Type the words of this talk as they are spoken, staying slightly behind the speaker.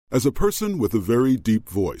As a person with a very deep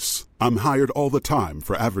voice, I'm hired all the time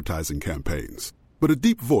for advertising campaigns. But a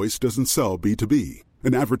deep voice doesn't sell B2B,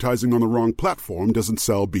 and advertising on the wrong platform doesn't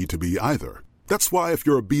sell B2B either. That's why if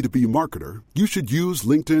you're a B2B marketer, you should use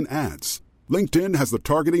LinkedIn ads. LinkedIn has the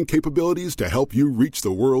targeting capabilities to help you reach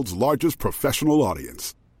the world's largest professional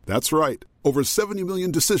audience. That's right, over 70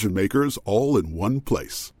 million decision makers all in one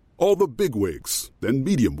place. All the big wigs, then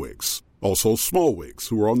medium wigs, also small wigs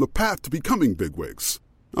who are on the path to becoming big wigs.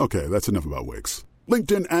 Okay, that's enough about wigs.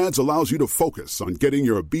 LinkedIn ads allows you to focus on getting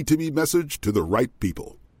your B2B message to the right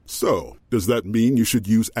people. So, does that mean you should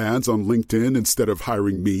use ads on LinkedIn instead of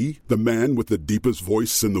hiring me, the man with the deepest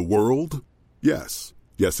voice in the world? Yes.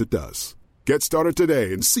 Yes, it does. Get started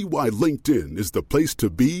today and see why LinkedIn is the place to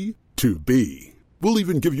be to be. We'll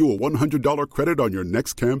even give you a $100 credit on your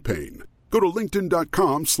next campaign. Go to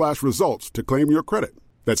linkedin.com/results to claim your credit.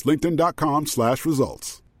 That's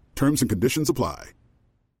linkedin.com/results. Terms and conditions apply.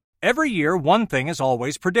 Every year, one thing is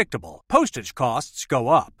always predictable. Postage costs go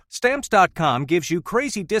up. Stamps.com gives you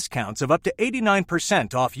crazy discounts of up to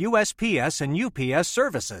 89% off USPS and UPS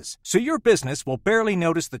services, so your business will barely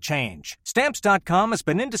notice the change. Stamps.com has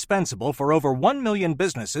been indispensable for over 1 million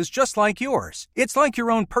businesses just like yours. It's like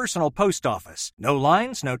your own personal post office. No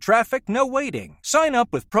lines, no traffic, no waiting. Sign up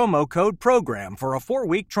with promo code PROGRAM for a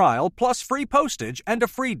 4-week trial plus free postage and a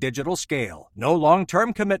free digital scale. No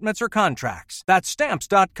long-term commitments or contracts. That's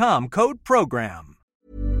Stamps.com. Code PROGRAM.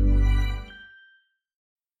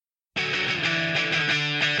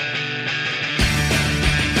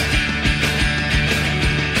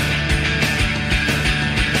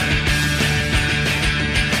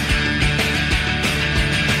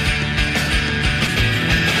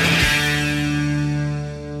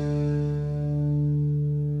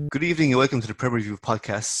 Good evening and welcome to the Premier Review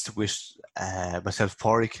podcast with myself,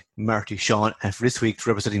 Pádraig, Marty, Sean, and for this week,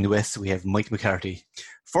 representing the West, we have Mike McCarthy.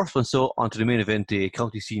 First one, so on to the main event, the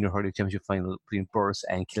County Senior Hurling Championship final between Burris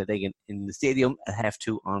and Kildagan in the stadium at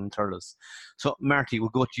 2:30 on Thurles. So, Marty, we'll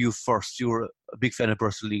go to you first. You were a big fan of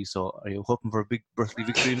Burris League, so are you hoping for a big Burris League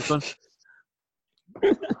victory in this one?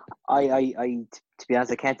 To be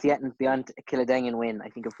honest, I can't see anything beyond a Kildagan win. I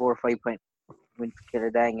think a 4 or 5 point win for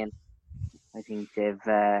Kildagan. I think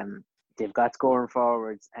they've got scoring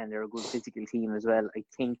forwards and they're a good physical team as well. I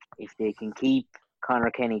think if they can keep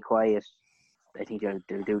Conor Kenny quiet, I think they'll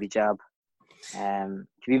do the job. To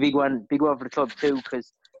be a big one for the club too,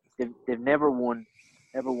 because they've never won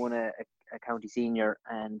a county senior,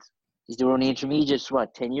 and they were only intermediates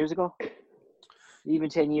 10 years ago, even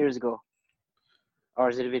 10 years ago, or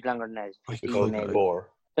is it a bit longer than that?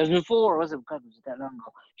 2004, was it? God, was it that long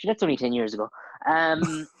ago? That's only 10 years ago.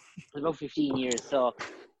 It was about 15 years. So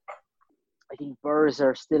I think Burris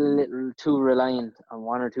are still a little too reliant on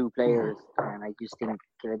one or two players, and I just think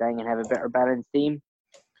Kildagan have a better balanced team.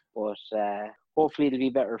 But hopefully it'll be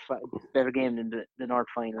better game than the North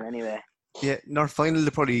final anyway. Yeah, North final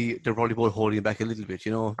they're probably both holding back a little bit,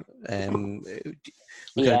 you know. And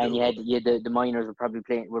you had the minors were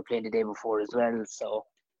playing the day before as well, so.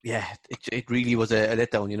 Yeah, it really was a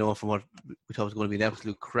letdown, you know, from what we thought was going to be an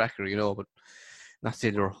absolute cracker, you know, but not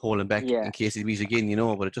saying they were holding back in case they meet again, you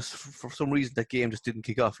know, but it just, for some reason, that game just didn't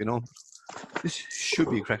kick off, you know. This should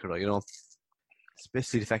be a cracker, though, you know,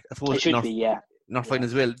 especially the fact, I suppose, North final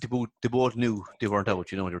as well, they both knew they weren't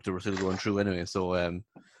out, you know, they were still going through anyway, so I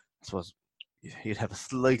suppose you'd have a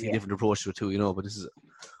slightly different approach to it too, you know, but this is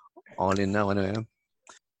all in now anyway.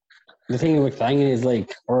 The thing with Kildagan is,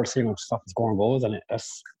 like, we're seeing stuff scoring goals, and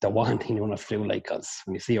that's the one thing you want to do, like, because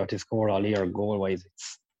when you see what they scored all year goal-wise,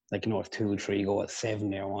 it's like, you know, it's 2-3 goals, 7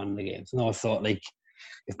 there, 1 in the games. You know, so, like,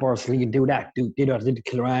 if Burris League can do that, did the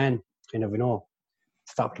Kilruane, kind of, you know,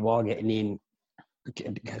 stop the ball getting in,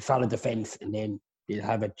 solid defence, and then they'll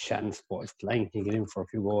have a chance. But if Kildagan can get in for a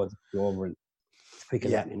few goals, go over and it's quick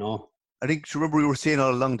as that, you know. I think, remember we were saying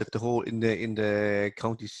all along that the whole in the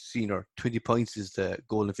county senior 20 points is the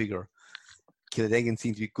golden figure. Kildagan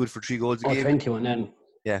seems to be good for 3 goals a game. 21 then.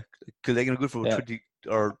 Yeah, Kildagan are good for 20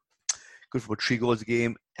 or good for 3 goals a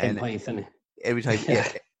game, 10 and points, isn't it? every time,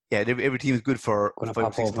 every team is good for 5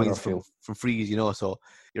 or 6 points from frees, you know. So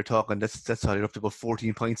you're talking that's how you're up to about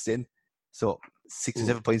 14 points then. So 6 or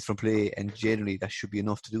 7 points from play, and generally that should be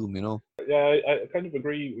enough to do them, you know. Yeah, I kind of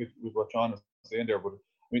agree with what John is saying there, but I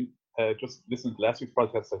mean, just listening to last week's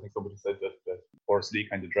podcast, I think somebody said that Burris League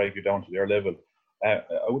kind of drive you down to their level. I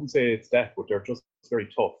wouldn't say it's that, but they're just very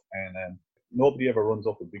tough, and nobody ever runs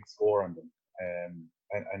up a big score on them,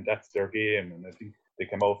 and that's their game. And I think they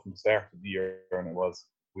came out from the start of the year, and it was,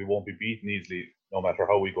 we won't be beaten easily, no matter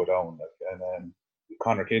how we go down. And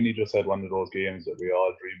Conor Kenny just had one of those games that we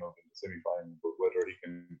all dream of in the semi-final, but whether he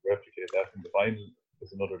can replicate that in the final,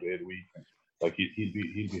 there's another day of the week. And, like he'll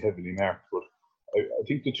be heavily marked. But I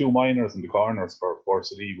think the two minors and the corners for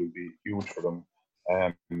Borsley will be huge for them,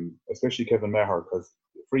 especially Kevin Maher, because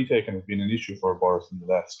free taking has been an issue for Boris in the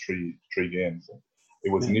last three games.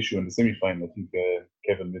 It was an issue in the semi-final. I think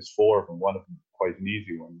Kevin missed 4 of them, one of them quite an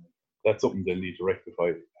easy one. That's something they'll need to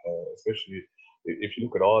rectify, especially if you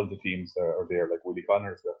look at all the teams that are there. Like Willie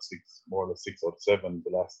Connors got more or less 6 out of 7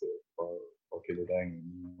 the last day for Killadang.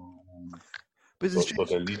 So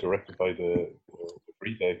they'll need to rectify the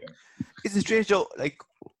free taking. It's a strange job. Like,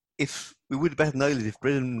 if we would have bet an island if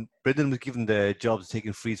Brendan was given the job of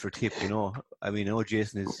taking frees for tip, I mean, I know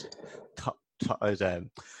Jason is top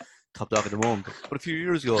dog at the moment, but a few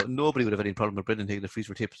years ago, nobody would have any problem with Brendan taking the frees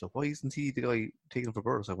for tip. So why isn't he the guy taking them for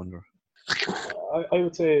Burrows, I wonder? I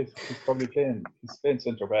would say he's probably playing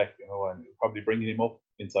centre back, and probably bringing him up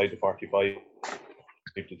inside the 45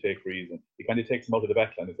 to take frees, and he kind of takes him out of the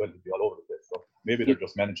back line as well to be all over the place. So maybe they're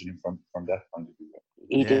just managing him from that point of view.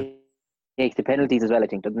 He takes the penalties as well, I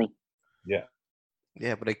think, doesn't he?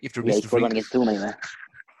 Yeah, but like if they're missing frees,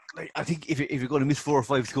 like, I think if you're going to miss 4 or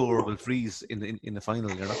 5 scoreable frees in the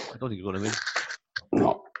final, I don't think you're going to win.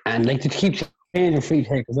 No, and like to keep playing a free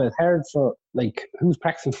take as well. It's hard for like who's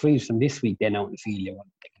practicing frees from this week then out in the field.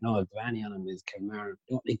 If any on him is Kevin Maher.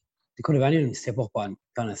 They could have anyone step up on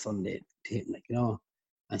a Sunday team,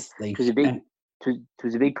 It's like it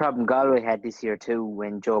was a big problem Galway had this year too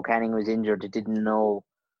when Joe Canning was injured. They didn't know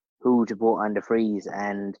who to put on the frees,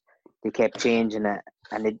 and they kept changing it,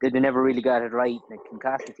 and they never really got it right. And it can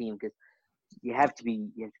cost the team because you have to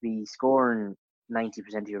be scoring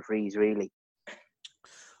 90% of your frees, really.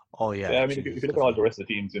 Oh yeah. I mean, if you look at all the rest of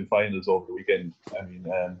the teams in finals over the weekend, I mean,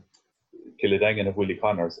 Kildangan have Willie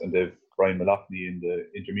Connors and they've Brian Malachny in the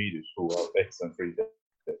intermediate, who are excellent free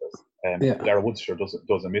takers. Dara Woodshire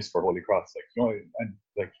doesn't miss for Holy Cross, and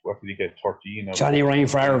like what did he get? 13. Johnny Ryan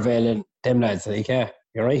for Arvale and them lads,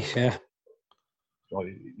 you're right, yeah.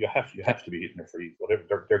 You have to be hitting the frees,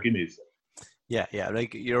 whatever they're gimmies. Yeah,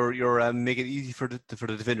 like you're making it easy for the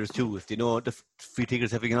defenders too. If they know the free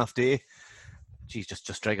taker's having an off day, geez,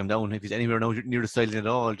 just drag him down. If he's anywhere near the sideline at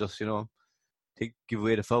all, just give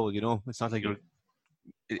away the foul. It's not like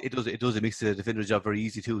it makes the defender's job very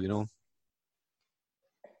easy too.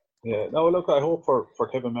 Yeah, no, look, I hope for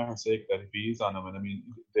Kevin Maher's sake that if he is on him, and I mean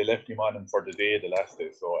they left him on him for the last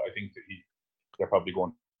day, so I think that they're probably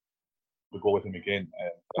going to go with him again.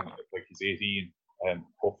 Like he's 18, and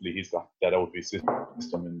hopefully he's got that out of his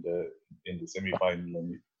system in the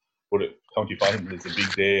semi-final. But county final is a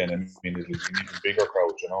big day, and I mean it'll be an even bigger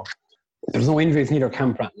crowd. There's no injuries neither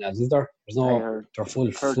camp right now, is there? There's no. They're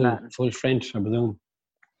full strength, I presume.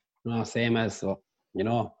 Same as so.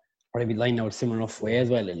 Probably be lined out similar enough way as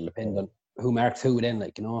well. It'll depend on who marks who then,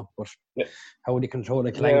 but how would they control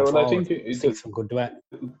the line forward? I think it's some good duet.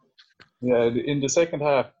 Yeah, in the second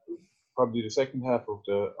half, probably the second half of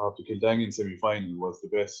the Kildangan semi-final was the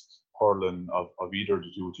best hurling of either of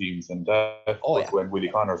the two teams, and that was when Willie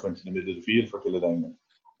Connors went to the middle of the field for Kildangan.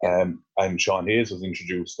 And Sean Hayes was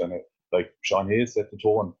introduced, and Sean Hayes set the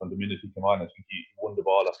tone from the minute he came on. I think he won the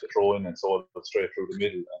ball off the throw-in and saw it straight through the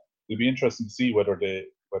middle. It'll be interesting to see whether they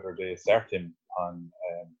start him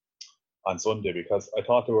on Sunday, because I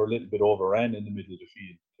thought they were a little bit overran in the middle of the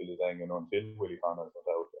field Kildangan until Willie Connors went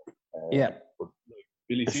out. But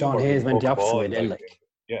Billy Sean Hayes went the opposite way then.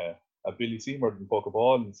 Billy Seymour didn't poke a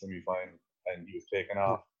ball in the semi-final, and he was taken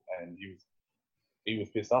off, and he was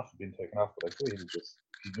pissed off for being taken off. But I say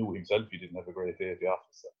he knew himself he didn't have a great day at the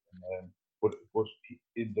office. But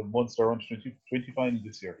in the Munster under 20 final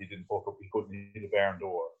this year, he didn't poke up. He couldn't hit a barn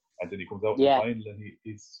door, and then he comes out in the final and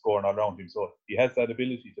he's scoring all around him. So he has that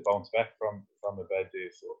ability to bounce back from a bad day.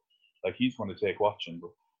 So he's going to take watching.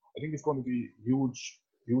 But I think it's going to be huge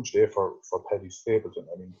day for Paddy Stapleton.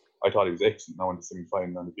 I mean, I thought he was excellent now in the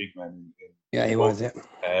semi-final and the big man. He was,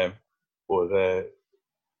 yeah. But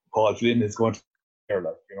Paul Flynn is going to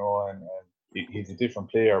and he's a different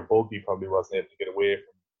player. Bogey probably wasn't able to get away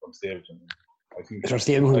from Stapleton. I think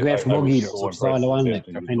Stapleton was away from Bogey.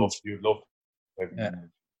 You'd love.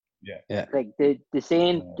 Like the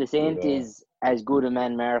Saint is as good a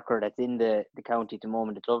man marker that's in the county at the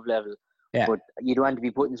moment at club level. Yeah. But you don't want to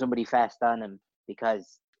be putting somebody fast on him,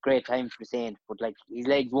 because great time for the Saint, but like his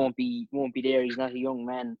legs won't be there. He's not a young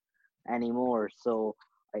man anymore, so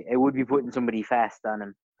I would be putting somebody fast on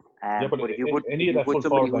him. But if you put any of that full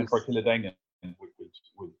forward line for Kildangan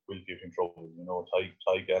will give him trouble.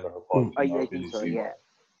 Ty Gallagher. I think so, yeah.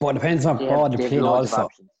 But it depends on ball they're playing also.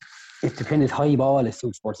 It depends how ball is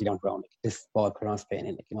suits Sportsy down ground. This ball put on Spain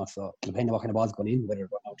in, so depending on what kind of ball's going in, whether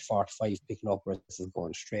it's going out 45 picking up versus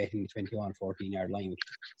going straight in the 21, 14 yard line,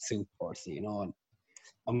 suit Sportsy, and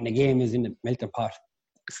the game is in the melting pot.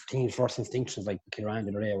 Teams' first instinctions, like Kilryan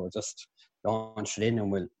the other day, were just launch it in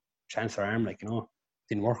and we'll transfer arm,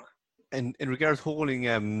 didn't work. And in regards to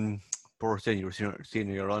holding Boris in, you were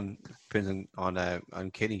senior on depending on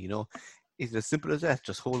Kenny, is it as simple as that?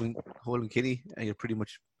 Just holding Kenny and you're pretty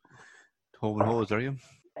much home and hose, are you?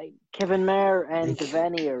 Kevin Maher and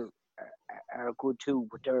Devaney are good too,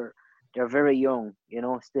 but they're very young,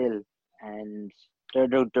 still, and they're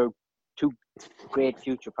two great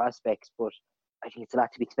future prospects, but I think it's a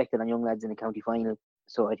lot to be expected on young lads in the county final.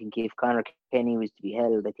 So I think if Conor Kenny was to be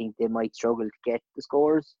held, I think they might struggle to get the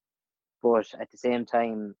scores. But at the same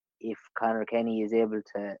time, if Conor Kenny is able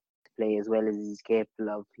to play as well as he's capable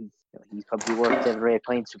of, he's probably worth 7 or 8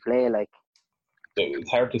 points to play. It's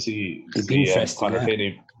hard to see Conor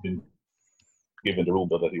Kenny been given the room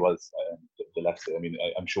that he was the last day. I mean,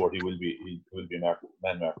 I'm sure he will be a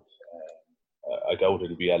man mark. I doubt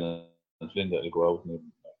it'll be Alan Flynn that'll go out.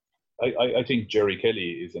 I think Jerry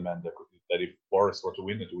Kelly is a man that if Boris were to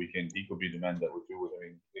win at the weekend, he could be the man that would do it. I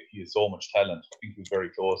mean, he has so much talent. I think he was very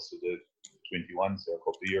close to the 21s there a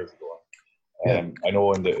couple of years ago. I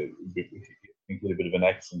know I think he had a bit of an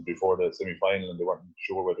accident before the semi-final and they weren't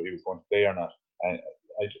sure whether he was going to play or not. And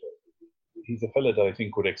he's a fella that I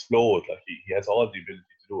think could explode. He has all the ability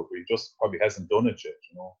to do it, but he just probably hasn't done it yet,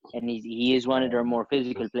 And he is one of their more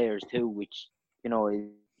physical players too, which,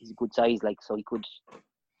 he's a good size, so he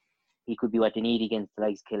could be what they need against the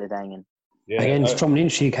likes of Kildangan. Yeah, against Drumlin,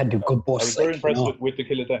 had the good boss. I was very impressed with the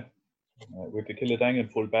Kildangan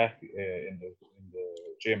full back in the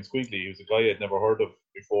James Quigley. He was a guy I'd never heard of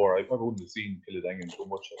before. I probably wouldn't have seen Kildangan too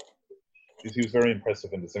much. He was very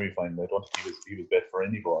impressive in the semi-final. I don't think he was bet for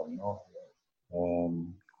any ball,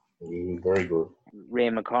 he was very good. Ray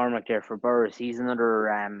McCormack there for Burris. He's another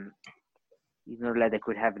lad that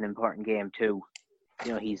could have an important game too.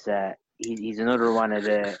 He's another one of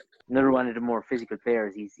the more physical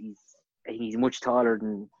players. He's much taller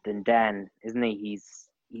than Dan, isn't he? He's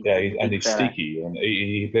sticky, and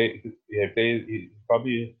he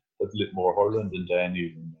probably has a little more hurling than Dan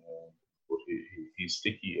even, but he's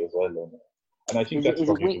sticky as well. And I think that's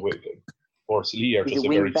probably the way. Force Lee are just a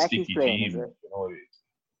very sticky team,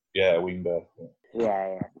 Yeah, wing back.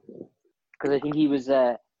 Yeah. Because I think he was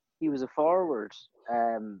a forward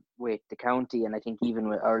with the county, and I think even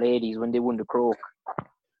with Our Ladies when they won the Croke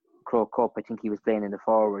Cup, I think he was playing in the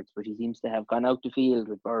forwards, but he seems to have gone out the field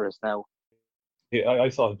with Burris now. Yeah, I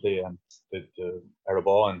saw him play the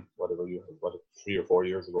Arabawn, 3 or 4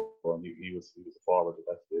 years ago, and he was a forward at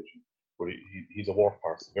that stage. But he's a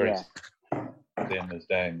workhorse, very same as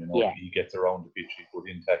Dan. He gets around the pitch, he put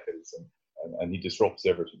in tackles, and he disrupts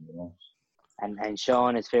everything. And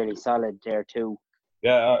Sean is fairly solid there too.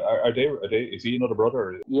 Yeah, are they? Is he another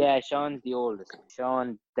brother? Yeah, Sean's the oldest.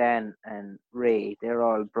 Sean, Dan, and Ray, they're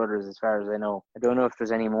all brothers as far as I know. I don't know if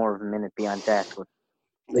there's any more of them in it beyond that. But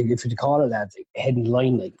if you call it that, heading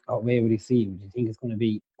line, what way would you see? Would you think it's going to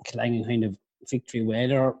be Kildangan kind of victory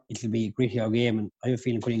well, or it'll be a grittier game? And I have a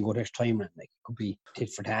feeling it could go this time, and it could be tit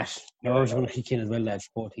for tat. Nerves are going to kick in as well, lads.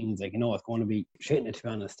 Both teams, it's going to be shitting it, to be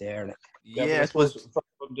honest. There, I suppose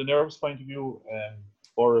from the nerves point of view,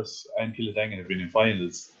 Boris and Kildangan have been in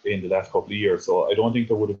finals in the last couple of years, so I don't think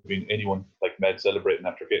there would have been anyone mad celebrating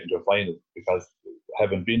after getting to a final, because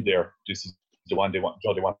having been there, this is the one they want.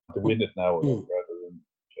 They want to win it now, rather than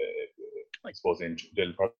I suppose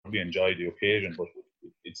they'll probably enjoy the occasion, but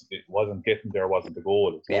it wasn't getting there, wasn't the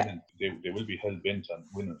goal. It's winning. They will be hell bent on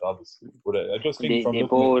winning, obviously. But I just think from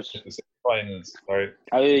looking at the finals,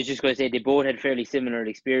 I was just going to say they both had fairly similar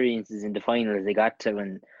experiences in the final as they got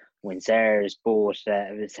to when SARS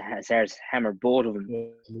hammered both of them.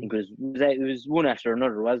 I think it was one after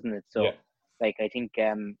another, wasn't it? So, I think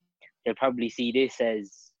they'll probably see this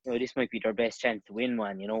as, this might be their best chance to win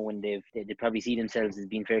one. When they probably see themselves as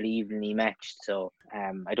being fairly evenly matched. So,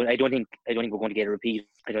 I don't think we're going to get a repeat.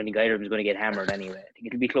 I don't think either of them is going to get hammered anyway. I think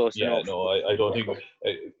it'll be close enough. No, I don't think.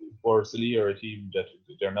 Boris Lee are a team that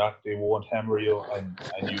they won't hammer you, and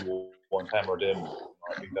you won't hammer them.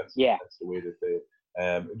 I think that's the way that they.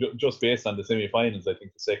 Just based on the semi-finals, I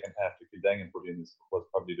think the second half that Kildangan put in was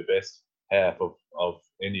probably the best half of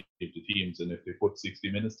any of the teams, and if they put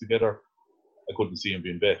 60 minutes together, I couldn't see them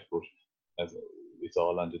being bet, but as it's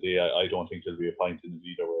all on the day, I don't think there'll be a point in it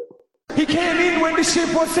either way. He came in when the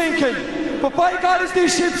ship was sinking, but by God is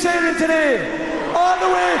this ship sailing today, all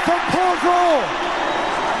the way from Portroe,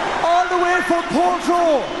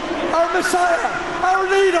 our Messiah, our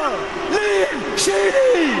leader, Liam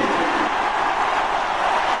Sheedy.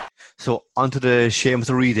 So onto the Seamus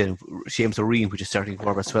O'Reen, which is starting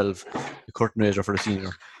 4/12, the curtain raiser for the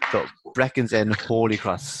senior. So Brackens and Holy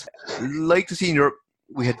Cross. Like the senior,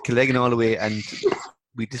 we had Killegan all the way, and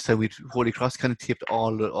this time Holy Cross kind of tipped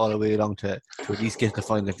all the way along to at least get the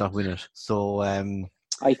final, if not win it. So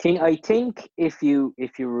I think if you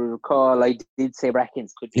recall, I did say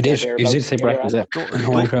Brackens could be. You did say Brackens, yeah. And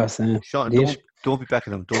Holy Cross, yeah. Sean, don't be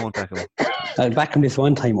backing them. Don't back them. I'll back him this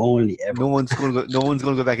one time only. Ever. No one's gonna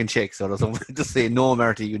go back and check. So just say no,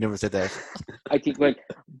 Marty. You never said that. I think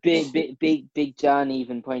Big John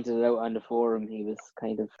even pointed it out on the forum. He was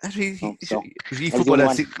kind of. Actually, he football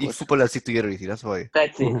that stick together. That's why.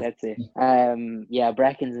 That's it. Yeah,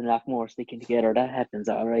 Brackens and Lockmore sticking together. That happens,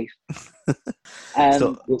 all right.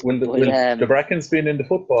 So when the Brackens being in the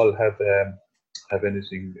football have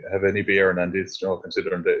any bearing on this?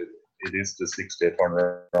 Considering that it is the 6-day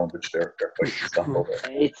turnaround, which they're quite stuck over.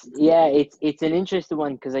 It's an interesting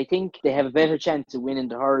one because I think they have a better chance of winning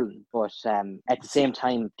the hurling, but at the same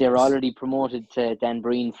time they're already promoted to Dan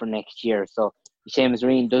Breen for next year, so Seamus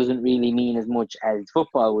Reen doesn't really mean as much as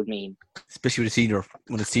football would mean, especially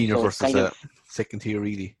when the senior so versus second tier.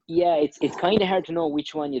 Really, yeah, it's kind of hard to know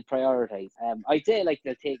which one you'd prioritize. I'd say like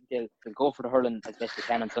they'll go for the hurling as best they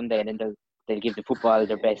can on Sunday, and then they'll give the football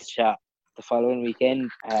their best shot the following weekend.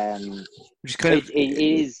 Which is kind of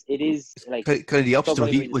it is like kind of the opposite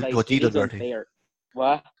of what you done, Marty.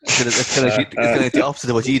 What? It's kind of the opposite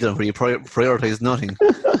of what you done, where you prioritize nothing.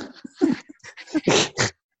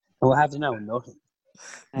 What have to know? Nothing.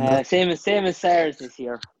 Same as SARS this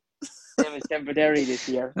year. Same as Temporary this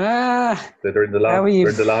year. They're in the lab. They're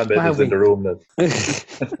in the lab. It's in the room.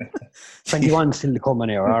 21 still to come on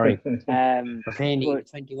here. All right.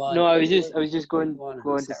 21. No, I was just going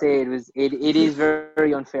to say it is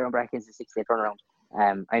very unfair on Brackens the 6-day turnaround.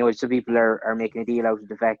 I know some people are making a deal out of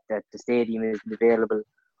the fact that the stadium isn't available.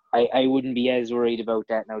 I wouldn't be as worried about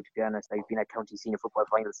that now, to be honest. I've been at county senior football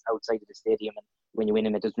finals outside of the stadium, and when you win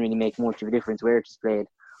them, it doesn't really make much of a difference where it's played.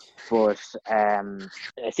 But a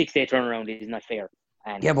 6-day turnaround is not fair.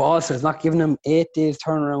 And but also it's not giving them 8 days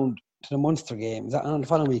turnaround to the Munster game. Is that on the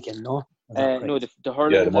following weekend? No. No, the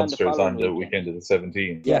hurling. Yeah, the Munster is on the weekend of the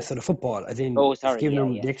 17th. Yeah, so the football. I think it's giving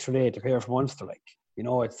them the extra day to prepare for Munster. Like,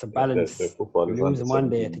 it's a balance. The football is losing one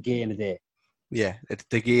day to gain a day. Yeah,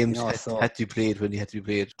 the games had to be played when they had to be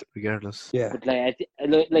played, regardless. Yeah, but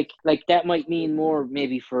like that might mean more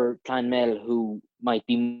maybe for Clonmel, who might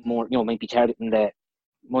be more, might be targeting the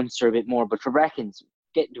Munster a bit more. But for Brackens,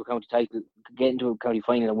 getting to a county title, getting to a county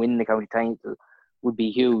final, and winning the county title would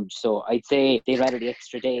be huge. So I'd say they'd rather the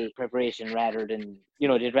extra day preparation rather than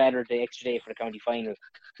they'd rather the extra day for the county final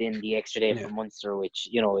than the extra day for Munster, which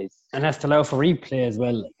is. And that's to allow for replay as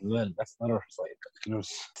well. That's another side.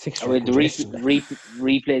 There's 6. The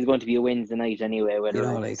replay is going to be a Wednesday night anyway.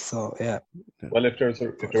 Yeah. Well, if there was a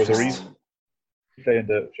replay in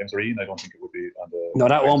the James Arena, I don't think it would be on the. No,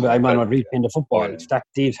 that won't be. I might not replay in the football. If that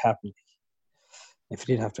did happen, if it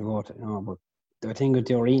did have to go to but the thing with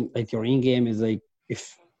the Oreen game is like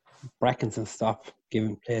if Brackenson stop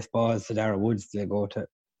giving place balls to Dara Woods, they go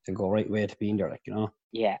right way to being there,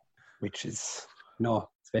 Yeah. Which is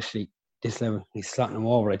especially this level. He's slotting them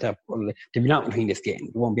over like that. Well, they'll be not between this game.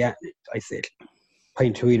 They won't be at it. I said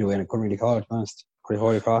 0.2 either way, and I couldn't really call it, to be honest. Pretty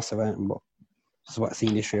Holy Cross event, but this is what I've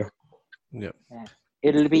seen this year. Yeah.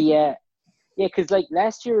 It'll be because like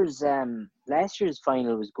last year's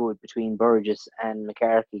final was good between Burgess and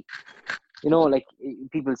McCarthy. Like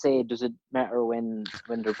people say, does it matter when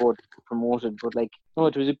they're both promoted? But like, no,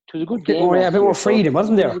 it was a good game. A bit more freedom,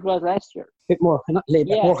 wasn't there? It was last year. A bit more, not laid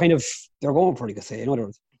back, more kind of. They're going for it, you could say. In other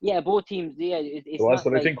words. Yeah, both teams. Yeah, it's was,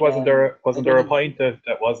 but I think wasn't there a point that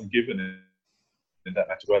wasn't given in that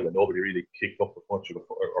match as well, and nobody really kicked up with much of it,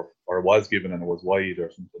 or was given and it was wide or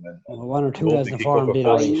something. And one or two as the form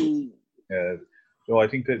did. Yeah, so I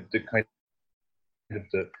think that the kind of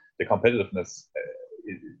the competitiveness.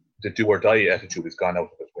 The do or die attitude is gone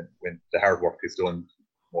out of it when the hard work is done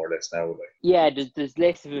more or less now. Like. Yeah, there's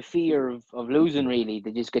less of a fear of losing really.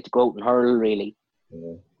 They just get to go out and hurl really,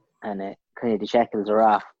 and kind of the shackles are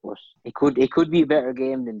off. But it could be a better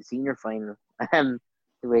game than the senior final.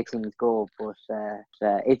 The way things go, but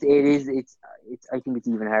it's I think it's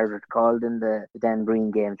even harder to call than the Dan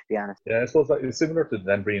Breen game, to be honest. Yeah, I suppose it's similar to the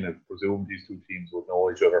Dan Breen. I presume these two teams would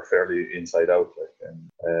know each other fairly inside out.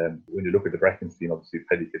 And when you look at the Brackens team, obviously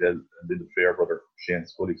Paddy Cadell and Lyndon Fairbrother, Shane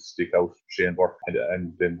Scully stick out, Shane Burke,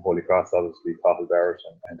 and then Holy Cross, obviously Cathal Barrett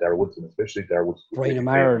and Dara Woodson, especially Dara Woodson. Brian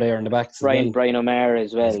O'Mara there in the back. Brian O'Mara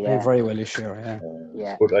as well. Yeah, very well this year.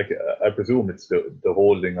 Yeah. But I presume it's the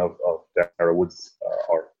holding of Dara Woods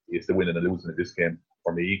or is the winning and losing of this game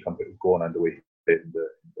for me going on the way he played in the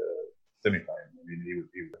semi-final. I mean,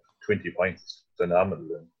 he was 20 points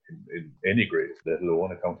phenomenal in any grade, let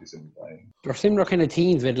alone a county semi-final. They're similar kind of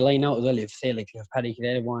teams with the line out as well. If say like you have Paddy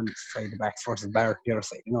Kildare one side the backs versus Barrett the other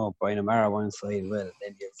side, Brian O'Mara one side, well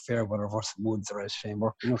then you have Fairweather versus Woods or Shane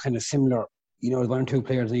Burke, kind of similar. There's 1 or 2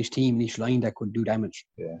 players in each team, in each line that could do damage.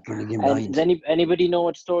 Yeah. And does anybody know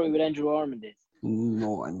what story with Andrew Ormond is?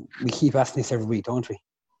 No, and we keep asking this every week, don't we?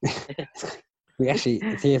 We actually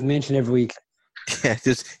say it's mentioned every week. Yeah,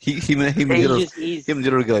 just him and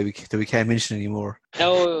the other guy that we can't mention anymore.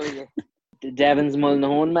 Oh, yeah. The Devon's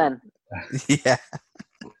Mullinahone man. Yeah.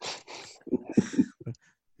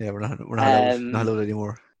 Yeah, we're not allowed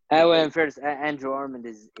anymore. First, Andrew Ormond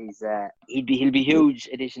is he'll be huge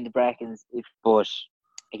addition to Brackens but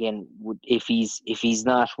again, if he's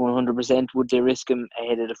not 100%, would they risk him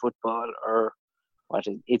ahead of the football or what?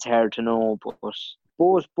 It's hard to know, but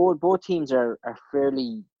both teams are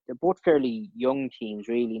fairly. They're both fairly young teams,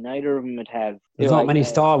 really. Neither of them would have. There's not many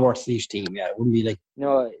stalwarts in each team. Yeah, it wouldn't be like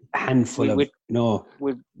a handful of.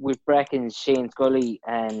 With Brackens, Shane Scully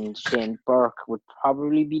and Shane Burke would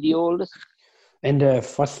probably be the oldest. And the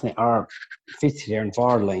first name, or Fitz there in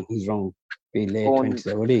forward line, he's wrong. Be late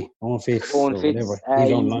 20s, would he? Owen Fitz. Whatever.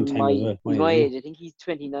 He's on a long time as well. My age, I think he's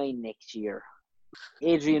 29 next year.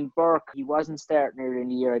 Adrian Burke, he wasn't starting earlier in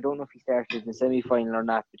the year. I don't know if he started in the semi-final or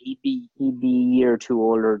not, but he'd be a year or two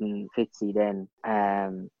older than Fitzy then.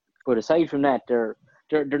 But aside from that, they're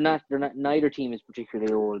not. Neither team is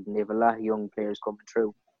particularly old, and they have a lot of young players coming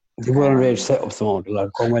through. The well age set up so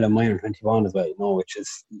they're going well in minor 21 as well, which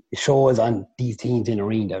is it shows on these teams in the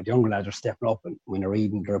arena that the younger lads are stepping up, and when they're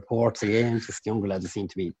reading the reports again, just the younger lads seem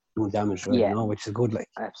to be doing damage, which is good.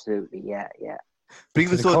 Absolutely, yeah. But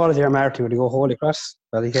even so, call of the year, Marty, would you go Holy Cross?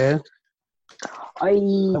 I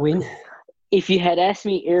win. If you had asked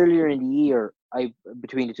me earlier in the year,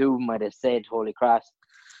 between the two of them, I'd have said Holy Cross.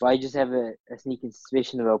 But I just have a sneaking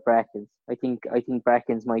suspicion about Brackens. I think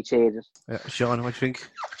Brackens might shade it. Yeah, Sean, what do you think?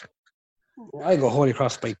 I go Holy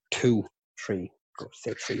Cross by 2, 3. Go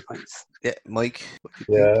 3 points. Yeah, Mike.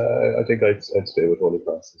 Yeah, I think I'd stay with Holy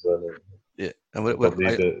Cross as well. Yeah, and they're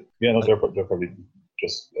probably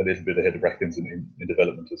just a little bit ahead of Brackens in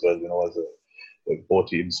development as well. As both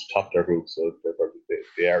teams top their group, so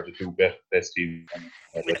they are the two best teams. And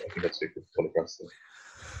I think I'd stick with Holy Cross.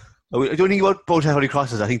 I don't think about both Holy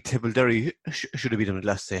Crosses. I think Tipperary should have beaten them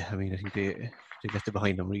last day. I mean, I think they left it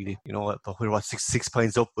behind them really. But we're 6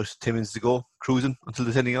 points up with 10 minutes to go, cruising until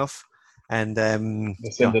the sending off, and they're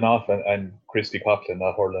sending off and Christy Coughlin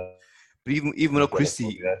not hurling. But even without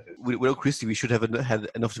Christie, we should have had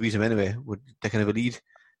enough to beat them anyway with that kind of a lead.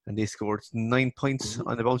 And they scored 9 points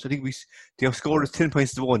on the bounce. I think they have scored 10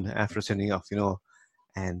 points to 1 after sending off,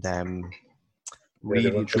 And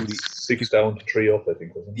really, truly, 6 down to 3 up, I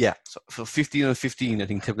think. Wasn't it? Yeah, so 15 out of 15, I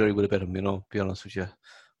think Tipperary would have bet them. Be honest with you.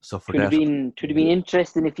 So for could have been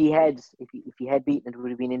interesting if he had beaten it.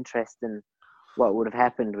 Would have been interesting. What would have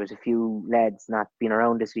happened with a few lads not being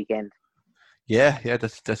around this weekend. Yeah,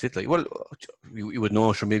 that's it. Like, well, we would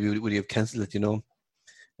know. Sure, maybe would have cancelled it.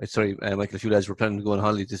 Sorry, Michael. A few lads were planning to go on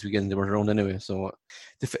holiday this weekend. They weren't around anyway. So,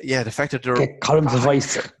 the fact that they're Column's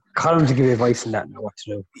advice. Column to give you advice on that and what to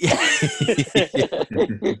do. Yeah.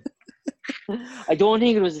 I don't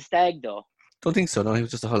think it was a stag though. Don't think so. No, it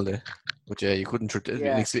was just a holiday. But yeah, you couldn't.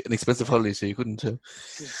 An expensive holiday, so you couldn't.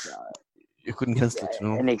 You couldn't cancel it.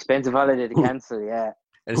 An expensive holiday to cancel. Yeah.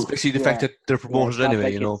 And especially the fact that they're promoted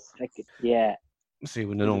anyway, Yeah. So you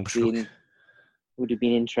wouldn't know. Would have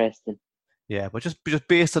been interesting. Yeah, but just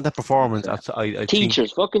based on that performance, I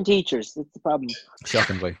teachers, fucking teachers. That's the problem.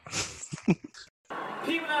 Shocking, boy.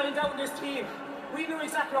 People narrowing down this team. We knew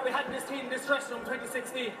exactly what we had in this team in this dressing room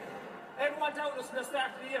 2016. Everyone doubted us from the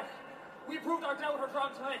start of the year. We proved our doubters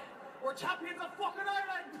wrong tonight. We're champions of fucking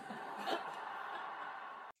Ireland!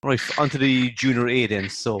 Right, on to the Junior A then.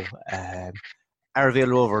 So, Arvale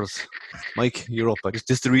Rovers. Mike, you're up. This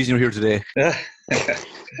is the reason you're here today.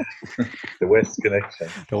 The West connection.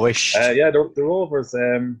 The West. The Rovers,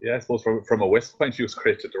 I suppose from a West point of view, it's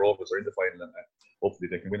great that the Rovers are in the final and hopefully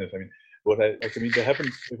they can win it.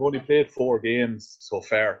 They've only played 4 games so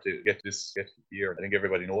far to get here. I think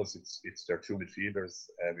everybody knows it's their 2 midfielders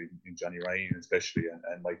in Johnny Ryan especially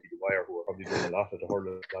and Mikey Dwyer, who are probably doing a lot of the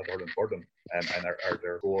hurling for them and are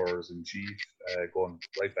their scorers in chief, going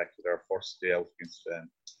right back to their first day out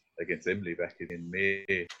against Emily back in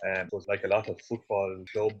May. So it's like a lot of football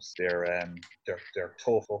clubs. They're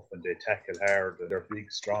tough up and they tackle hard. And they're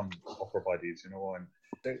big, strong upper bodies, and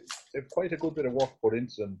they've quite a good bit of work put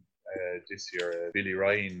into them this year. Billy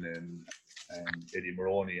Ryan and Eddie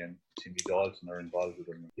Maroney and Timmy Dalton are involved with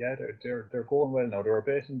them. Yeah, they're going well now. They were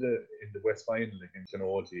bet in the West Final against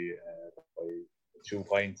Chinoti by 2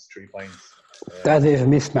 points, 3 points. That is a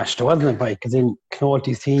mismatch, though, wasn't it, Mike? Because in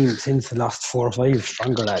Knowlty's team, since the last 4 or 5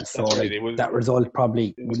 stronger lads, so right. that result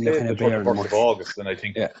probably it was wouldn't played kind the of bear 31st of August, and I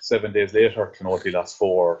think 7 days later, Knowlty lost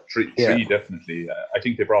 3 definitely. I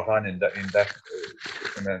think they brought on in that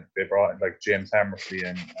they brought in like James Hammersley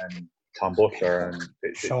and Tom Butler and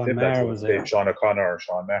Sean Maher was there. Sean O'Connor,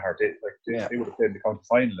 Sean Maher. They would have played in the county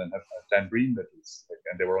final and have Dan Breen medals,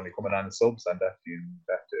 and they were only coming on as subs on that team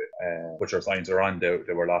that day. Which our signs are on.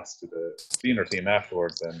 They were lost to the senior team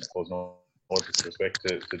afterwards, and I suppose no disrespect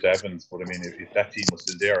to Devons, but I mean if that team was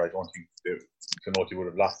still there, I don't think Knowlty would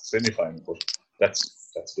have lost the semi-final. But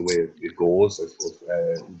that's the way it goes, I suppose,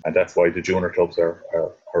 and that's why the junior clubs are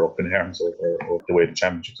up in arms over the way the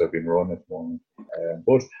championships have been run at the moment.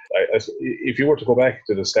 But if you were to go back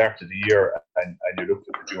to the start of the year and you looked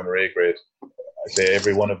at the junior A grade, I'd say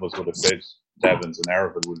every one of us would have said Devons and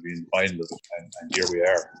Arrowville would be in the final, and here we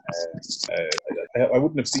are. I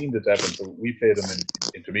wouldn't have seen the Devons, so we played them in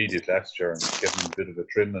intermediate last year and gave them a bit of a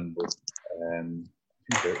trimming, but I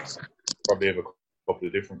think they probably have a couple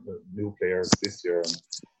of different new players this year.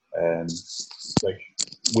 And like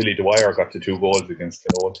Willie Dwyer got the 2 goals against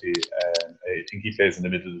Knowlty, and I think he plays in the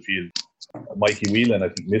middle of the field. Mikey Whelan, I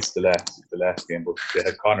think, missed the last game, but they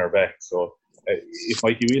had Connor back. So if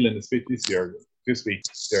Mikey Whelan is fit this week,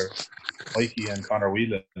 Mikey and Connor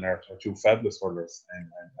Whelan are 2 fabulous hurlers,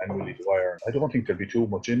 and Willie Dwyer. I don't think there'll be too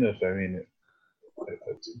much in it. I mean,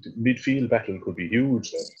 midfield battle could be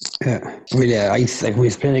huge. Like we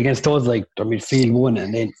was playing against those, like their midfield won,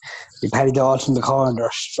 and then Paddy Dawson in the corner,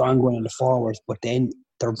 they're strong one in the forwards, but then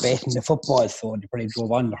they're betting the football, so they probably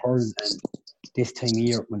drove on the hurling. And this time of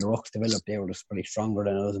year, when the rucks developed, they were just pretty stronger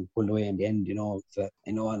than us and pulled away in the end, So,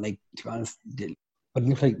 and like, to be honest, but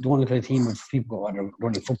look like the one little team of people that are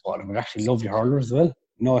running football and would actually love your hurlers as well.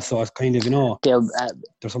 So it's kind of,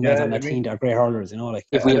 there's some guys on that team that are great hurlers, like.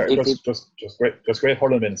 Just great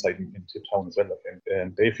hurling inside in Tiptown as well.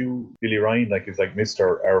 And they few Billy Ryan, is like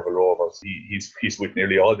Mr. Arrowville Rovers. He's with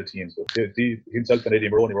nearly all the teams. But himself and Eddie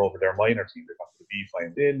Maroney were over their minor team. They got to the B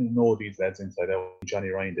final. They know these lads inside out. Johnny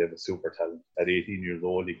Ryan, they have a super talent. At 18 years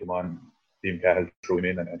old, he came on. Liam Cahill threw him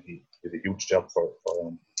in, and he did a huge job for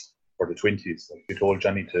the 20s. He told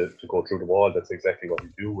Johnny to go through the wall. That's exactly what he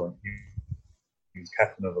do. And he's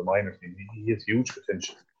captain of a minor team. He has huge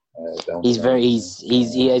potential. I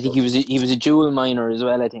think he was a dual minor as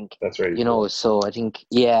well. I think that's right. So I think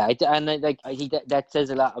I think that says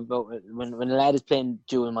a lot about when a lad is playing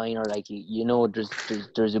dual minor. Like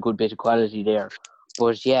there's a good bit of quality there.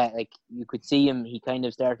 But you could see him. He kind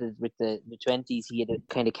of started with the 20s. He had a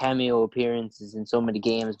kind of cameo appearances in so many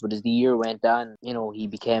games. But as the year went on, he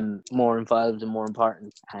became more involved and more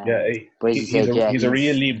important. He's a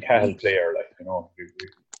real Liam Cahill player.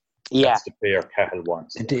 That's the player Cahill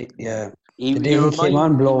wants. The day he came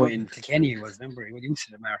on blowing Kilkenny was, remember, he was used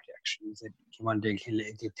to the mark action. He said he came on the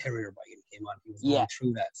terrier bike and came on. He was going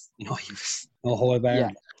through that. He was no whole bar.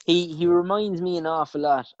 Yeah. He reminds me an awful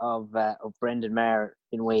lot of Brendan Maher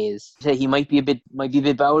in ways. He might be a bit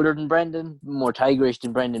bolder than Brendan, more tigerish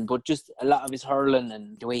than Brendan, but just a lot of his hurling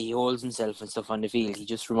and the way he holds himself and stuff on the field, he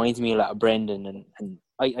just reminds me a lot of Brendan. And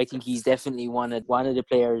I think he's definitely one of the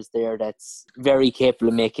players there that's very capable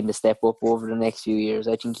of making the step up over the next few years.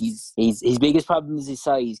 I think his biggest problem is his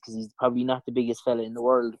size, because he's probably not the biggest fella in the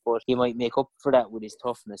world, but he might make up for that with his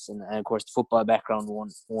toughness, and of course the football background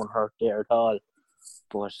won't hurt there at all.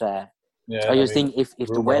 But I just think if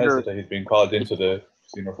the weather, that he's been called into the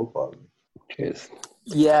senior football. Cheers.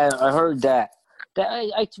 Yeah, I heard that.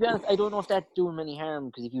 I to be honest, I don't know if that's doing any harm,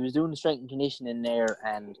 because if he was doing the strength and conditioning there,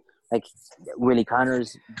 and Willie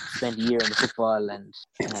Connors spent a year in the football, and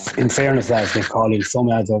in fairness, lads, they've called in some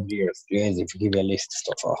lads over the years. If you give you a list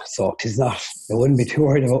of stuff, so it is not. I wouldn't be too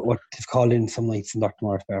worried about what they've called in some nights in Dr.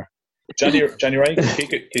 Morris Fair. Johnny Ryan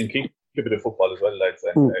can kick a bit of football as well, lads.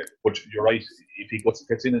 And, but you're right. If he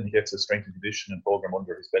gets in and he gets a strength and conditioning program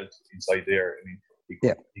under his belt inside there, I mean,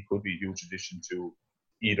 he could be a huge addition to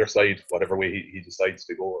either side, whatever way he decides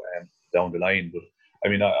to go down the line. But I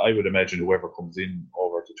mean, I would imagine whoever comes in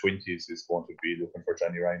over the 20s is going to be looking for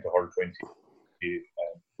Johnny Ryan to hurl 20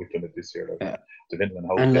 with them this year, depending on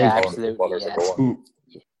how the footballers are going.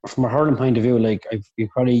 From a hurling point of view, you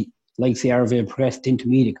probably like to see Arrowville progressed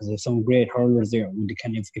intermediate, because there's some great hurlers there when they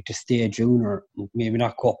kind of get to stay junior, maybe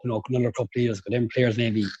not go up another couple of years, but then players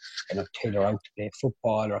maybe kind of tailor out to play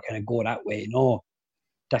football or kind of go that way.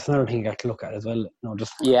 That's another thing you got to look at as well.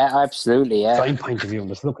 Absolutely. Time point of view, I'm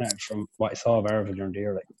just looking at it from what I saw of Arrowville during the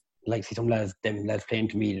year. Like see some lads play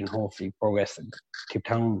intermediate and hopefully progress. And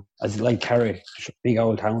Tiptown, as like Kerry, big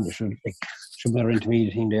old town, they should be another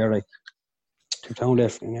intermediate team there. Tiptown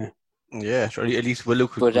definitely, Yeah, sure. At least we'll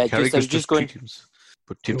look But at I was just going. teams.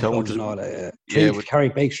 But Tip Town just Kerry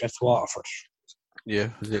Big that's Waterford. Yeah,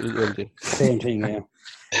 well, same thing. Yeah.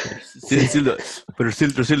 still, but they're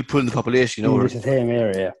still pulling the population, you know. It's the same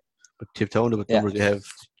area. But Tip Town, the numbers they have,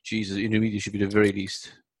 Jesus, intermediate should be the very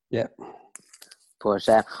least. Yeah. But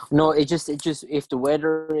no, it just if the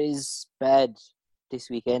weather is bad this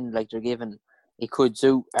weekend, like they're given, it could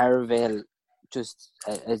suit Arvale. Just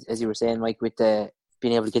as you were saying, Mike, with the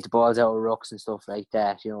being able to get the balls out of rucks and stuff like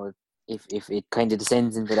that, you know, if it kind of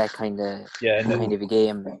descends into that kind of a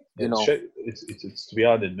game, you know, it's to be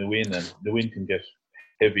honest, New Win can get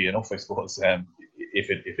heavy enough, I suppose. If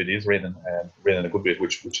it is raining a good bit,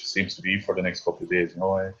 which it seems to be for the next couple of days, you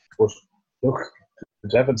know. But look, the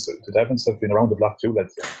Devons have been around the block too,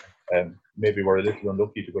 lads. Maybe we're a little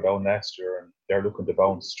unlucky to go down last year, and they're looking to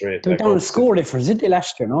bounce straight. They're down the score difference, didn't they,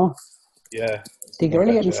 last year? No. Yeah. They're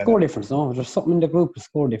only getting score difference. No, there's something in the group of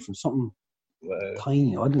score difference, something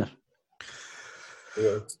tiny, wasn't it?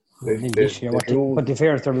 This year, but the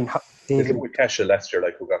fairness they've been. They drew with Cashel last year,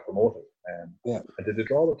 like who got promoted. And did they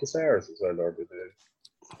draw with the Stars as well, or did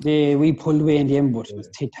they? We pulled away in the end, but it was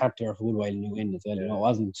tit-tat there for a while in the win as well. You know, it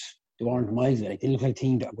wasn't. They weren't miles. Like, they looked like a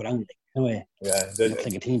team that would go down. Anyway, they looked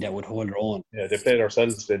like a team that would hold their own. Yeah, they played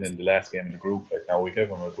ourselves then in the last game in the group. Like now, we gave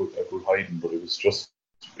them a good hiding, but it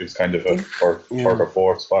was kind of a third or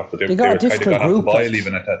fourth spot. But they were kind of gone off the boil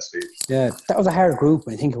even at that stage. Yeah, that was a hard group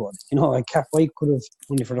when you think about it. You know, like Cap White could have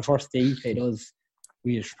only for the first day he played us.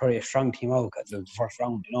 We had probably a strong team out because it was the first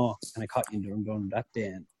round, you know, and I caught you during that day,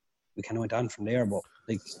 and we kind of went on from there. But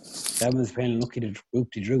like, that was playing lucky the group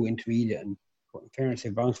they drew intermediate, and in fairness, they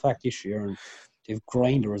bounced back this year and they've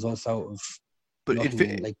grinded the results out of. But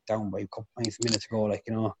like down by a couple of minutes ago, like,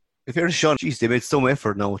 you know. In fairness, Sean, geez, they made some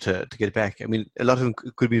effort now to get it back. I mean, a lot of them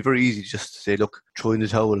could be very easy just to say, look, throw in the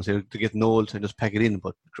towel and say they're getting old and just pack it in.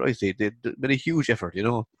 But Christ, they made a huge effort, you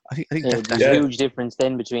know. I think there's a huge difference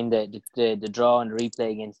then between the draw and the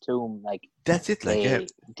replay against Toom. Like that's it. Like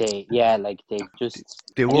they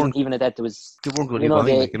weren't even at that. They weren't going to be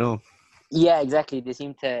behind, like, you know. Yeah, exactly. They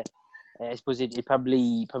seem to. I suppose it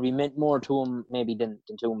probably meant more to him maybe than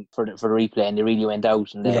to him for the replay, and they really went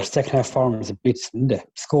out. And their second half form was a bit in the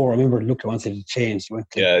score. I remember looked once it changed.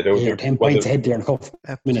 There were 10 points ahead there in a couple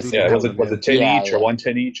minutes. Yeah, was it 10 each or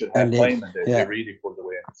 1-10 each at half time, and they really pulled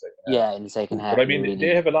away in the second half. Yeah, in the second half. But I mean,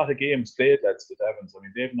 they have a lot of games played. That's the Devons. I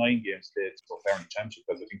mean, they have 9 games played so far in the championship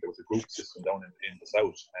because I think there was a group system down in the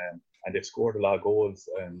south, and they've scored a lot of goals.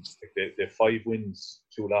 And they have 5 wins,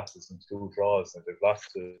 2 losses, and 2 draws. And they've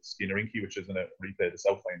lost to Skinnarinky, which is in a replay of the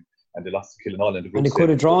South Line, and they lost to Killinall in the group. And they could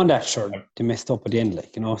have drawn that, sure. They messed up at the end,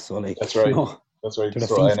 like, you know. So like, that's right. You know, that's right.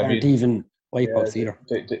 So the aren't even wipeouts either.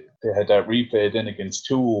 They had that replay then against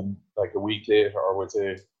Toom like a week later, or was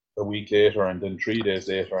it a week later, and then 3 days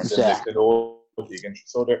later, and then they played against.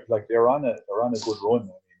 So they're on a good run. I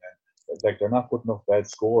mean, like they're not putting up bad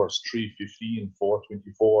scores. 3-15, 4-24,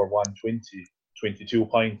 1-20, 22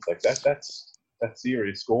 points. Like that's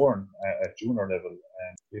serious scoring at junior level.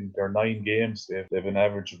 And in their 9 games, they've an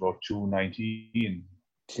average of about 219.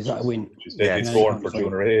 Is that a win? Which is deadly scoring for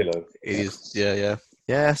junior A. It is,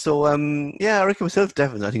 yeah. So I reckon myself,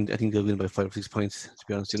 Devon. I think they'll win by 5 or 6 points. To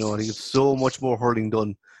be honest, you know, I think it's so much more hurling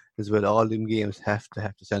done as well. All them games have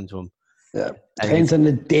to send to them. Yeah, depends on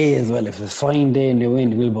the day as well. If it's a fine day and they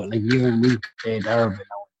win, they will. But like even we played Arville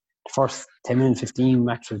now, the first 10 minutes, 15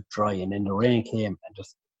 matches dry, and then the rain came and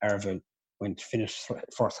just Arville finished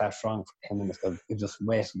first half strong for 10 minutes because it just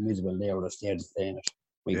wasted miserable. They were scared of playing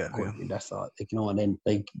it. That's all. Like, you know, and then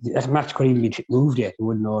like that match couldn't even be moved yet. You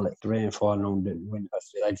wouldn't know, like the rain falling on the wind.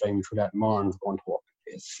 I driving through that morning going to work.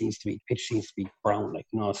 The pitch seems to be brown, like,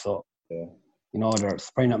 you know. So you know, there's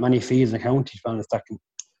probably not many fields in the county to be honest that can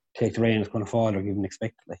take the rain, it's going to fall or even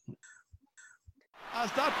expected.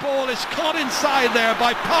 As that ball is caught inside there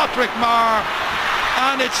by Patrick Marr,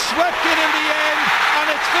 and it's swept in the end,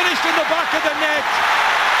 and it's finished in the back of the net,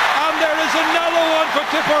 and there is another one for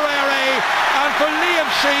Tipperary and for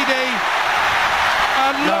Liam Sheedy,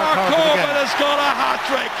 and Lark Corbett has got a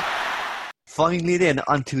hat-trick. Finally then,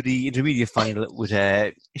 onto the intermediate final with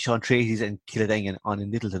Sean Tracy's and Killadangan on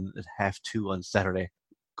in Littleton at 2:30 on Saturday.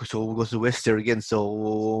 So we'll go to the West there again.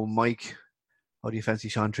 So, Mike, how do you fancy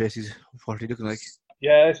Sean Tracy's? What are they looking like?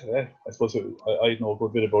 Yeah, I suppose I know a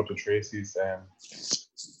good bit about the Tracy's.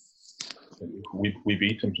 We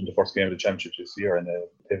beat them in the first game of the championship this year, and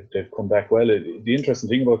they've come back well. The interesting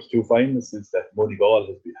thing about the 2 finals is that Moneygall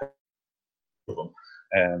has beat them.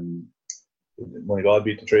 Moneygall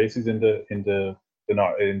beat the Tracy's in the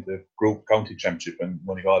group county championship, and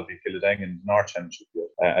Moneygall beat Killadangan in the North Championship.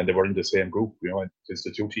 and they were in the same group. You know, it's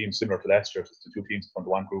the two teams similar to last year. It's the two teams from the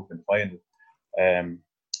one group in the final.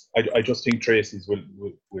 I just think Tracy's will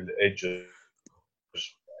edge it, I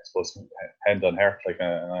suppose, hand on heart, like,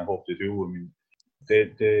 and I hope they do. I mean,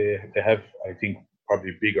 they have, I think,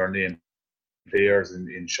 probably bigger name players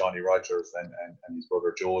in Shawnee Rogers and his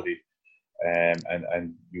brother Jody,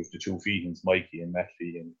 and you have the two Feehans, Mikey and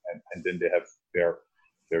Matthew, and then they have their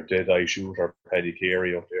dead eye shooter Paddy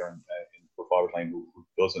Carey up there in the forward line who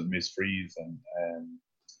doesn't miss frees, and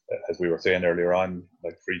as we were saying earlier on,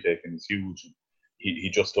 like, free taking is huge.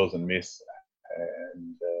 He just doesn't miss,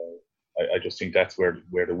 and I just think that's where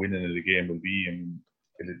the winning of the game will be. I mean,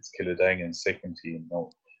 it's Killadangan's second team.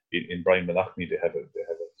 Now, in Brian Malachny, they have a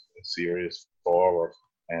serious forward,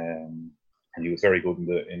 and he was very good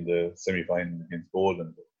in the semi-final against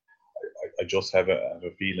Golden. I just have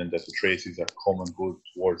a feeling that the Tracys are coming good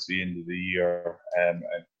towards the end of the year, and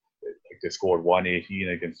they scored 118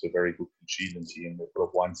 against a very good Sheelan team. They put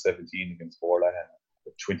up 117 against Borlahan,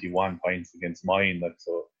 21 points against Mine. Like,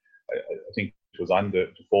 so I think it was on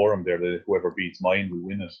the forum there that whoever beats Mine will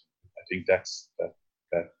win it. I think that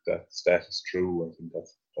stat is true. I think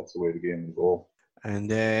that's the way the game will go.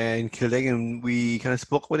 And in Kildangan, we kind of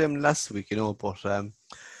spoke with them last week, you know, but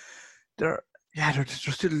they're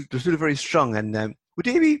still very strong. And I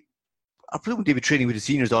presume they'd be training with the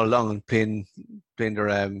seniors all along and playing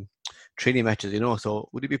their training matches, you know. So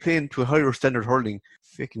would they be playing to a higher standard hurling,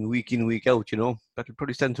 fucking week in, week out, you know? That would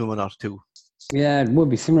probably stand to them a lot too. Yeah, it would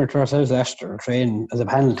be similar to ourselves last year, training as a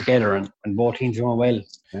panel together, and both teams doing well.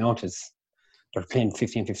 You know, they're playing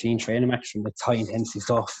 15-15 training match, and it's high intensity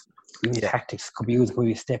stuff. Even tactics could be used, could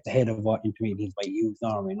be a step ahead of what intermediates might use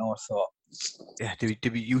normally, you know. So yeah, to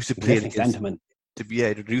be used to playing against sentiment. They're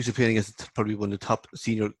used to playing against probably one of the top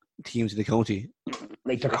senior teams in the county.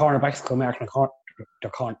 Like, their cornerbacks could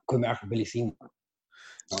mark Billy Seymour.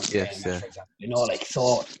 Yes, yeah. You know, like,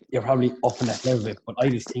 so you're probably up in that level bit. But I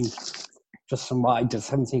just think, just from what I just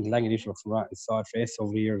haven't seen Langan issue from what I saw Trace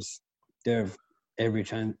over the years, they've every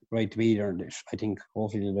chance right to be there. And I think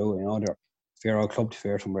hopefully they do. You know, they're fair old club to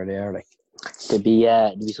fair from where they are. Like, there'll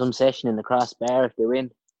be some session in the crossbar if they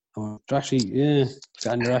win. They're actually,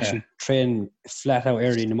 and they're actually training flat out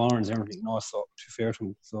early in the mornings and everything. You know, so to fair to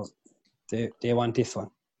them, so they want this one.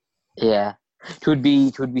 Yeah. It would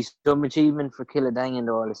be some achievement for Killadangan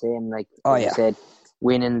though, all the same. Like I said,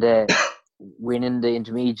 winning the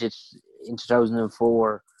intermediate in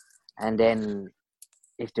 2004, and then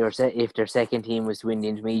if their second team was to win the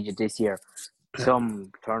intermediate this year,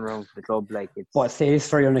 some turnaround for the club. Like, it's. But say it's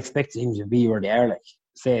very unexpected teams to be where they are. Like,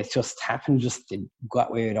 say it's just happened, just they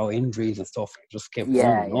got away without injuries and stuff. Just kept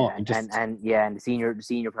going. And the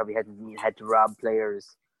senior probably had to rob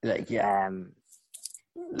players. Like, you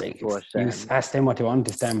ask them what they want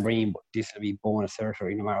to stand Breen, but this will be bonus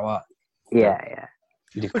territory no matter what. Yeah.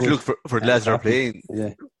 But look for the lads that are playing.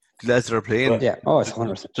 Yeah. The lads that are playing. Yeah. Oh, it's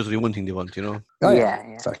 100%. Just the one thing they want, you know. Oh, yeah.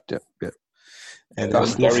 In fact, yeah. And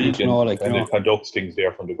it conducts things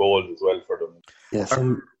there from the goals as well for them. Yes.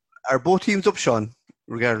 Are both teams up, Sean?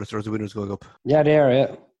 Regardless, or is the winners going up? Yeah, they are.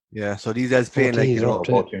 Yeah. Yeah. So these guys playing like, you know.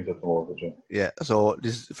 Both teams at the moment. Yeah. So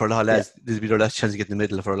this for the lads, this will be their last chance to get in the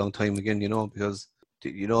middle for a long time again, you know, because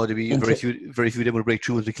you know there'll be very few of them will break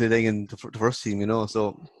through into Killadangan, the first team, you know.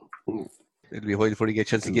 So it'll be a while before they get a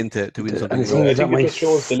chance again to win something. I think it just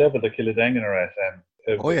shows the level that Killadangan are at.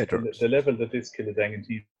 The level that this Killadangan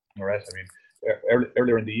team are at. I mean,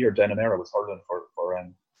 earlier in the year, Dan O'Mara was hurling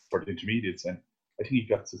for the intermediates, and I think he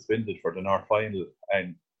got suspended for the North final.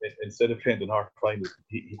 And instead of playing the North final,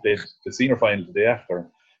 he played the senior final the day after.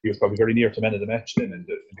 He was probably very near to man of the match then in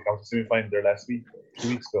the county semi-final there last week, 2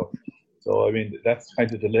 weeks ago. So, I mean, that's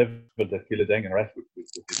kind of the level that Killadangan are at with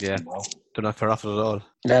this team now. They're not far off it at all.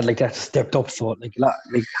 Yeah, like that stepped up. So, like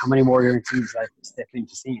how many more young teams step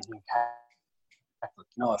into seeing? You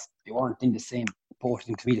know, if they weren't in the same boat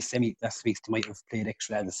to be the semi last week, they might have played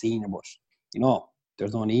extra as a senior, but you know,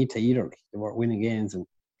 there's no need to either. Like, they were winning games and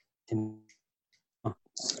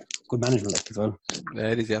good management as well. Yeah,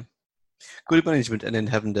 it is, yeah. Good management, and then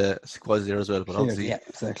having the squads there as well. But obviously,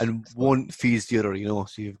 exactly. And one feeds the other, you know.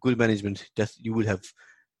 So you have good management, that you will have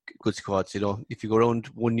good squads, you know. If you go around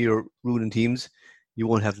 1 year ruining teams, you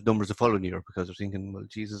won't have the numbers the following year because they're thinking, well,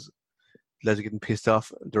 Jesus, lads are getting pissed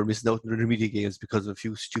off. They're missing out on their intermediate games because of a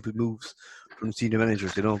few stupid moves from senior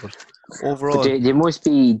managers, you know. But overall, but they must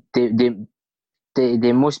be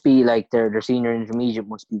they must be like their senior intermediate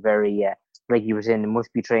must be very like you were saying, they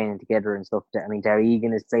must be training together and stuff. I mean, Terry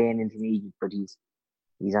Egan is playing intermediate, but he's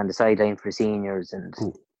on the sideline for seniors, and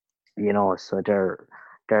you know, so they're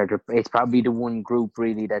it's probably the one group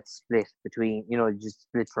really that's split between, you know, just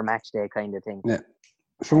split for match day kind of thing. Yeah.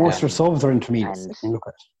 For most of their subs are intermediates. Look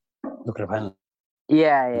at the panel.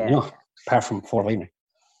 Yeah. You know, apart from 4-5.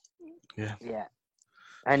 Yeah.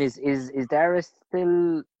 And is Darius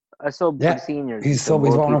still a sub for the seniors? He's sub.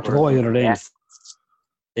 He's warming up to go the other day.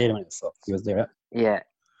 So he was there. Yeah.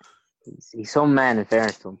 He's some man in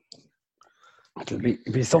fairness to him. It'll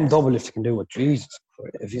be some double if you can do it. Jesus.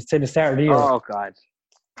 If you say the start of the year. Oh, God.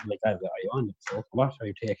 Like, are you on it? So what are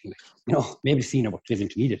you taking? You know, maybe senior, but he's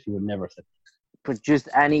intermediate. He would never say. But just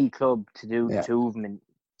any club to do the two of them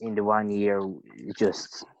in the 1 year,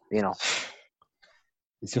 just, you know.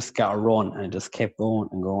 It's just got to run, and it just kept going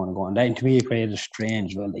and going and going. That to me created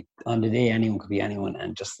strange. Well, like on the day, anyone could be anyone,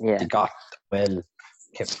 and just they got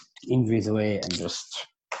kept injuries away, and just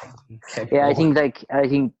kept going. I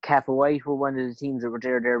think Kappa White were one of the teams that were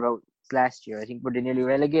thereabouts last year. I think were they nearly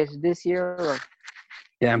relegated this year? Or?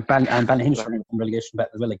 Yeah, and Ballyhinch were in relegation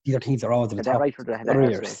battle as well. Like these are teams that are always in the top right for the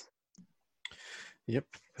years. Yep.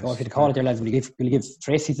 So if you call it there, lads, will you give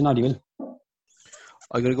Tracy's an odd? You will.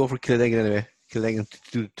 I'm gonna go for Kildangan anyway. Kildangan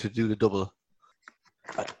to do the double.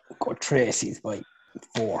 Go Tracy's by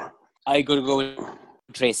 4. I'm gonna go with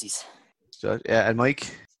Tracy's. So, and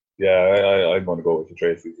Mike. Yeah, I'm gonna go with the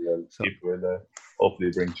Tracy's. So, people will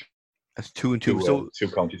hopefully bring. That's 2 and 2. So 2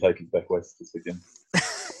 county titles back west this weekend.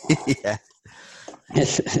 Yeah.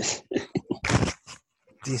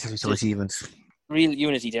 These are so achievements. Real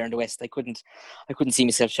unity there in the West. I couldn't see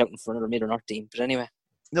myself shouting for another mid or not team. But anyway.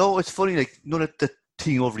 No, it's funny. Like none of the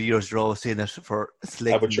team over the years, they're always saying that for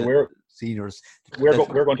selecting the seniors. We're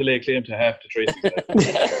going to lay claim to half to Tracy.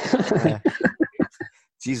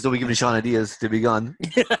 Jesus, don't be giving Sean ideas to be gone.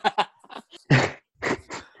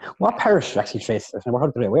 What parish actually Tracy? I've never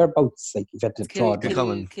heard of it. Whereabouts? Like you've had to draw.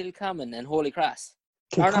 Kilcommon and Holy Cross.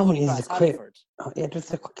 Kilcommon is the there's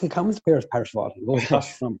the Kilcommon's parish of all. It goes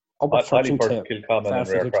across from Upper Church to Kilcommon and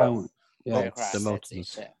Rare Cross. The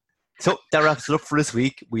mountains. So that wraps it up for this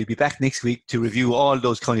week. We'll be back next week to review all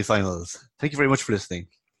those county finals. Thank you very much for listening.